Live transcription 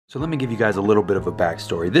So let me give you guys a little bit of a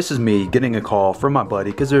backstory. This is me getting a call from my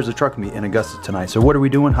buddy because there's a truck meet in Augusta tonight. So what are we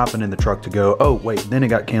doing? Hopping in the truck to go. Oh wait, then it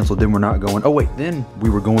got canceled, then we're not going. Oh wait, then we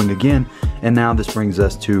were going again. And now this brings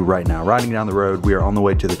us to right now. Riding down the road, we are on the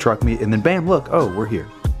way to the truck meet, and then bam, look, oh, we're here.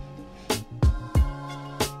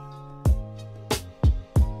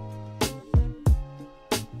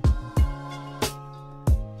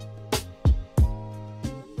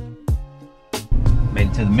 Made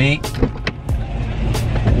it to the meet.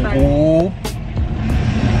 Oh,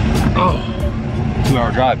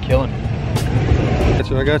 2-hour drive, killing me.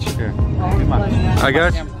 I got you here. I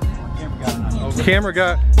got you. Camera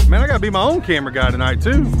guy. Man, I gotta be my own camera guy tonight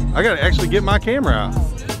too. I gotta actually get my camera out.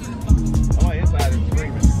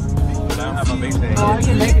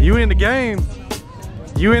 You in the game.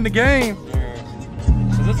 You in the game.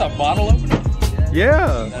 Is this a bottle opener?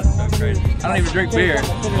 Yeah. That's so crazy. I don't even drink beer,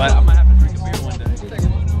 but I might have to drink a beer one day.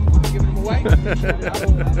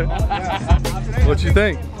 What you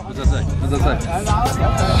think? What's that say? What's that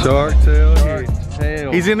say? Shark tail.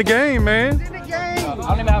 Tail. He's in the game, man. I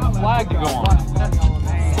don't even have a flag to go on.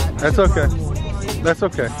 That's okay. That's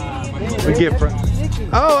okay. We get front.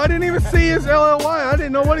 Oh, I didn't even see his LLY. I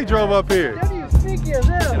didn't know what he drove up here.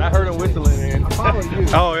 And I heard him whistling in.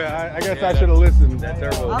 Oh yeah, I guess I should have listened. That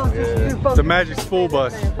turbo. Yeah. The Magic Spool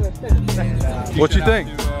Bus. What you think?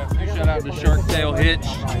 Shout out to Shark Tail Hitch.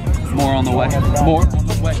 More on the way. More on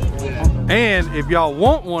the way. And if y'all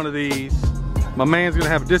want one of these, my man's gonna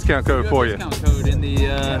have a discount code for you. Discount code in the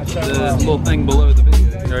little thing below the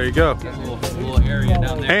video. There you go. Little area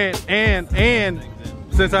down there. And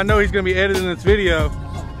since I know he's gonna be editing this video,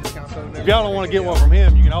 if y'all don't want to get one from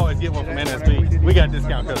him, you can always get one from NSB. We got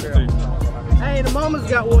discount codes too. Hey, the mama's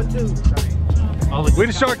got one too. We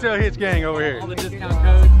the Shark Tail Hitch gang over here. All the discount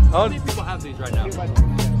codes. How many people have these right now?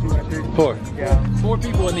 4. 4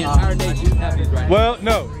 people in the entire nation have these right now. Well,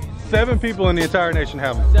 no. 7 people in the entire nation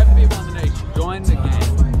have them. 7 people in the nation. Join the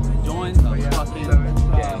game. Join the fucking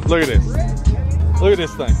game. Look at this. Look at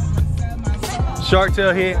this thing. Shark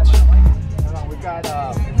Tail Hitch. We got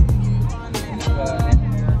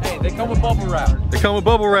Hey, they come with bubble wrap. They come with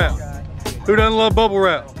bubble wrap. Who doesn't love bubble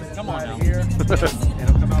wrap? Come on now.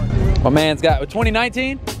 My man's got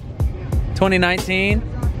 2019. 2019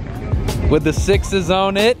 with the 6s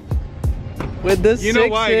on it. With the 6s. You know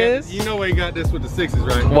why? You know why he got this with the 6s,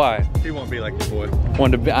 right? Why? He won't be like your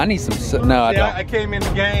boy. I need some. No, I don't. I came in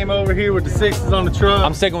the game over here with the 6s on the truck.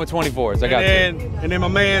 I'm sticking with 24s. I got you. And then my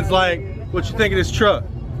man's like, "What you think of this truck?"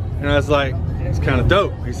 And I was like, "It's kind of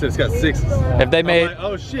dope." He said it's got 6s. If they made, I'm like,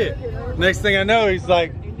 oh shit. Next thing I know, he's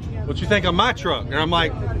like, "What you think of my truck?" And I'm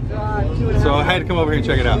like, so I had to come over here and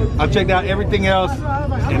check it out. I've checked out everything else,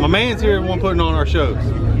 and my man's here the one putting on our shows.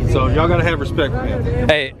 So y'all gotta have respect for him.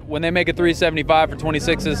 Hey, when they make a 375 for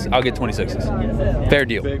 26s, I'll get 26s. Fair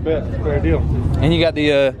deal. Big bet, fair deal. And you got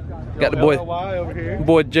the boy over here.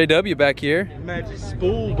 Boy JW back here. Magic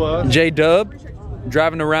Spool Bus. J-Dub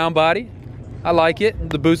driving the round body. I like it.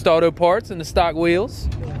 The Boost Auto parts and the stock wheels.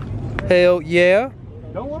 Hell yeah.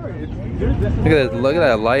 Don't worry. Look at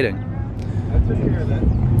that lighting.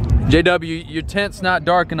 JW, your tent's not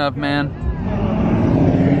dark enough, man.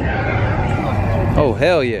 Oh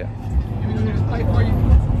hell yeah.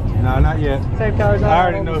 No, not yet. same cars. I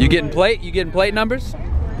already know. You getting plate numbers?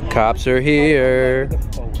 Cops are here.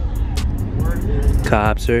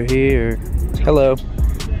 Cops are here. Hello.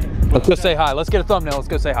 Let's go say hi. Let's get a thumbnail. Let's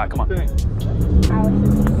go say hi. Come on.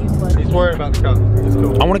 He's worried about the cop. It's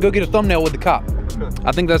cool. I want to go get a thumbnail with the cop.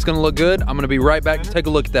 I think that's gonna look good. I'm gonna be right back to take a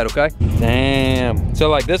look at that, okay? Damn. So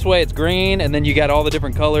like this way it's green and then you got all the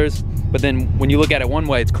different colors, but then when you look at it one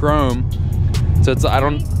way it's chrome. So it's,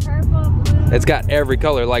 it's got every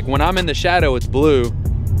color. Like when I'm in the shadow it's blue.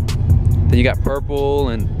 Then you got purple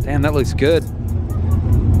and damn, that looks good.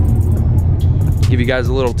 Give you guys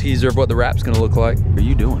a little teaser of what the wrap's gonna look like. What are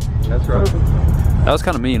you doing? That's right. That was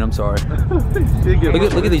kind of mean, I'm sorry.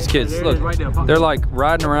 Look at these kids. Look, they're like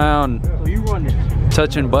riding around,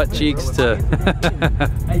 touching butt cheeks to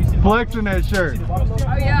flexing that shirt. Oh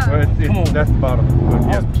yeah. Well, that's the bottom. But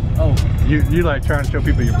yeah. Oh. You like trying to show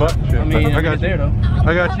people your butt and shit. I mean, I got you. there though.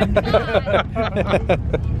 I got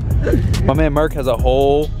you. My man Merk has a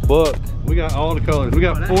whole book. We got all the colors. We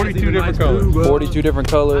got 42 different colors. 42 different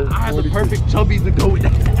colors. I have the perfect chubbies to go with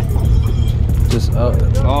that. Just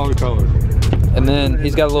all the colors. and then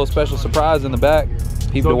he's got a little special surprise in the back.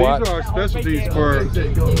 People to watch. These are our specialties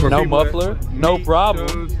for no muffler, no problem.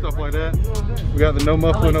 Shows, stuff like that. We got the no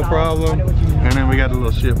muffler, no problem. And then we got the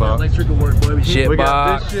little shit box. Shit we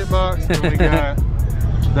box. got this shit box and we got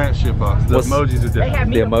that shit box. The emojis are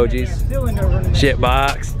different. The emojis. Shit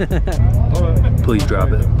box. Please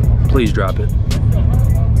drop it. Please drop it.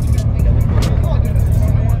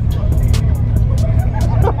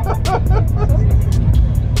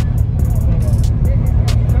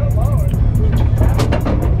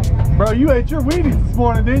 ate your Wheaties this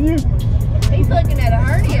morning, didn't you? He's looking at a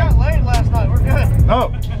hernia. We got laid last night. We're good. No.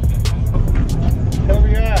 Cover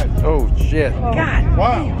your eyes. Oh shit. God.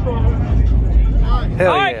 Wow.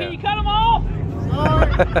 Hell Alright, yeah. can you cut them off?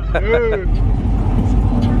 Dude.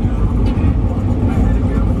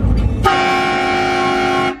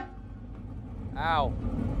 Ow.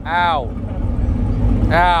 Ow.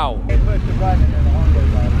 Ow.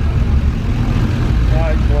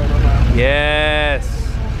 Yes.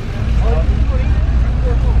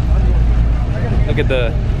 Look at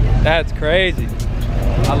that's crazy.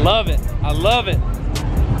 I love it. I love it.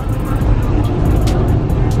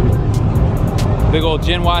 Big old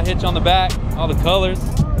Gen Y hitch on the back, all the colors.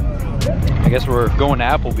 I guess we're going to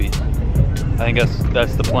Applebee's. I think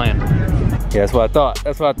that's the plan. Yeah, that's what I thought.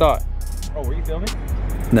 That's what I thought. Oh, were you filming?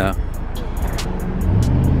 No.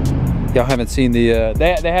 Y'all haven't seen the,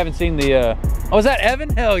 they haven't seen the, oh, is that Evan?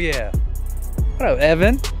 Hell yeah. What up,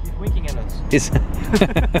 Evan? He's winking at us. It's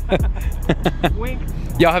Wink.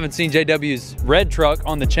 Y'all haven't seen JW's red truck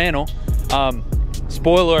on the channel.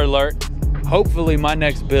 Spoiler alert, hopefully my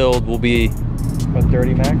next build will be, About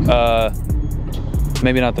 30 max?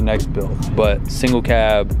 maybe not the next build, but single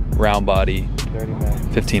cab, round body, 30 max.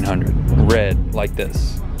 1500, red like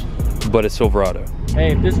this, but a Silverado.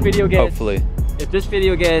 Hey, if this video gets Hopefully. If this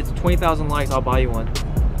video gets 20,000 likes, I'll buy you one.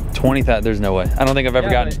 20,000, there's no way. I don't think I've ever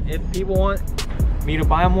gotten, If people want me to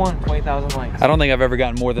buy them one, 20,000 likes. I don't think I've ever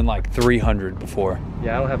gotten more than like 300 before.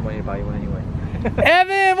 Yeah, I don't have money to buy you one anyway.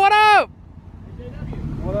 Evan, what up?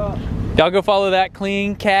 What up? Y'all go follow that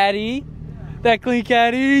clean caddy. That clean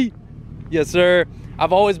caddy. Yes, sir.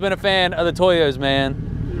 I've always been a fan of the Toyos,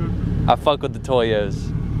 man. I fuck with the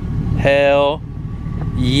Toyos. Hell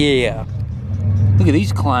yeah. Look at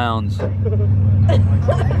these clowns.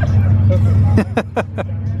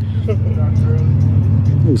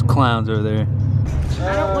 Those clowns over there.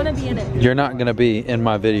 I don't want to be in it. You're not gonna be in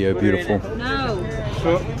my video, beautiful. No.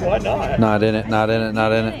 Why not? Not in it, not in it,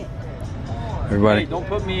 not in it. Everybody. Hey, don't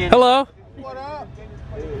put me in. Hello.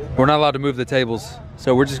 We're not allowed to move the tables,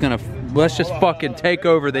 so we're just gonna, let's just fucking take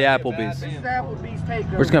over the Applebee's.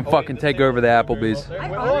 We're just gonna fucking take over the Applebee's.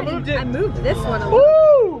 I moved this one a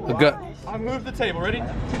little. Look good. I moved the table. Ready?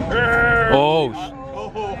 Oh.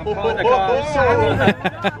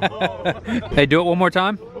 Hey, do it one more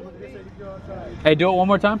time. Hey, do it one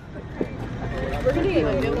more time.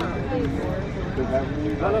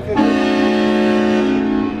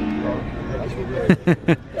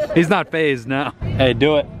 He's not phased now. Hey,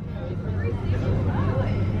 do it.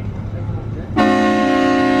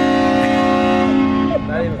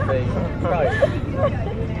 Not even fake.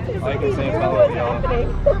 I can see my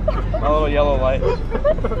little yellow light.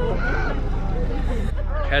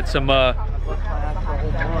 Had some, man,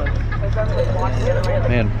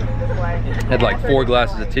 had like 4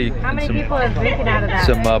 glasses of tea. How many some, people are drinking out of that?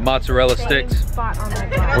 some mozzarella sticks. Spot on that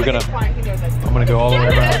glass? I'm gonna go all the way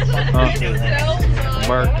around.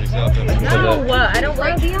 Merk. No, I don't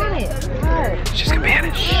want to be on it. She's gonna be in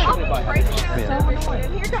it. Shh.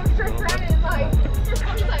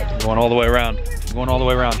 I'm going all the way around. I'm going all the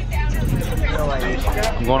way around.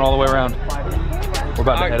 I'm going all the way around. We're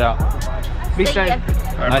about to head out. Be safe.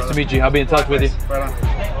 Nice to meet you. I'll be in touch with you.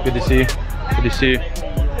 Good to see you. Good to see you.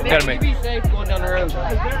 Gotta make. Be safe going down the road.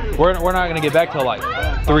 We're not gonna get back till like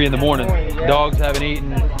 3 in the morning. Dogs haven't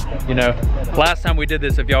eaten. You know, last time we did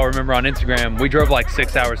this, if y'all remember on Instagram, we drove like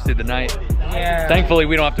 6 hours through the night. Yeah. Thankfully,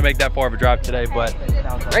 we don't have to make that far of a drive today, but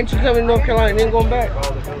Ain't you coming to North Carolina and then going back?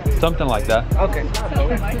 something like that. Okay.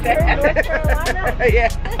 Yeah.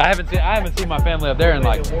 I haven't seen my family up there in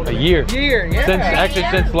like a year. Yeah.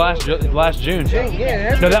 Since last June.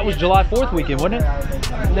 Yeah. No, that was July 4th weekend, wasn't it?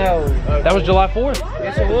 No. That was July 4th.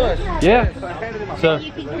 Yes, it was. Yeah. So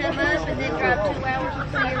You can come up and then drive 2 hours to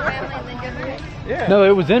see your family and then go back. Yeah. no,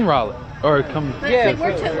 it was in Raleigh or come But Yeah. see,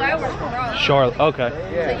 we're 2 hours from Raleigh. Charlotte. Okay. So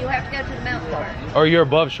Yeah. you have to go to the mountain part. Or you're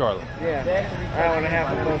above Charlotte. Yeah. Hour and a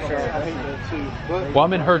half of both Charlotte. Well,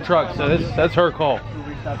 I'm in her truck, so that's her call.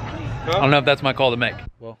 I don't know if that's my call to make.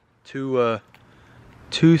 Well,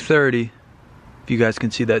 2:30. If you guys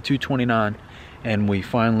can see that, 2:29, and we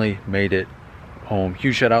finally made it home.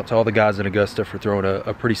 Huge shout out to all the guys in Augusta for throwing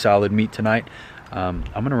a pretty solid meet tonight. I'm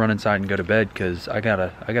gonna run inside and go to bed because I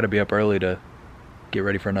gotta be up early to get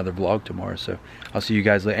ready for another vlog tomorrow. So I'll see you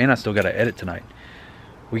guys later, and I still gotta edit tonight.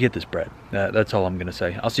 We get this bread. That's all I'm gonna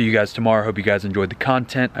say. I'll see you guys tomorrow. Hope you guys enjoyed the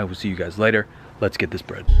content. I will see you guys later. Let's get this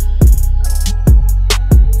bread.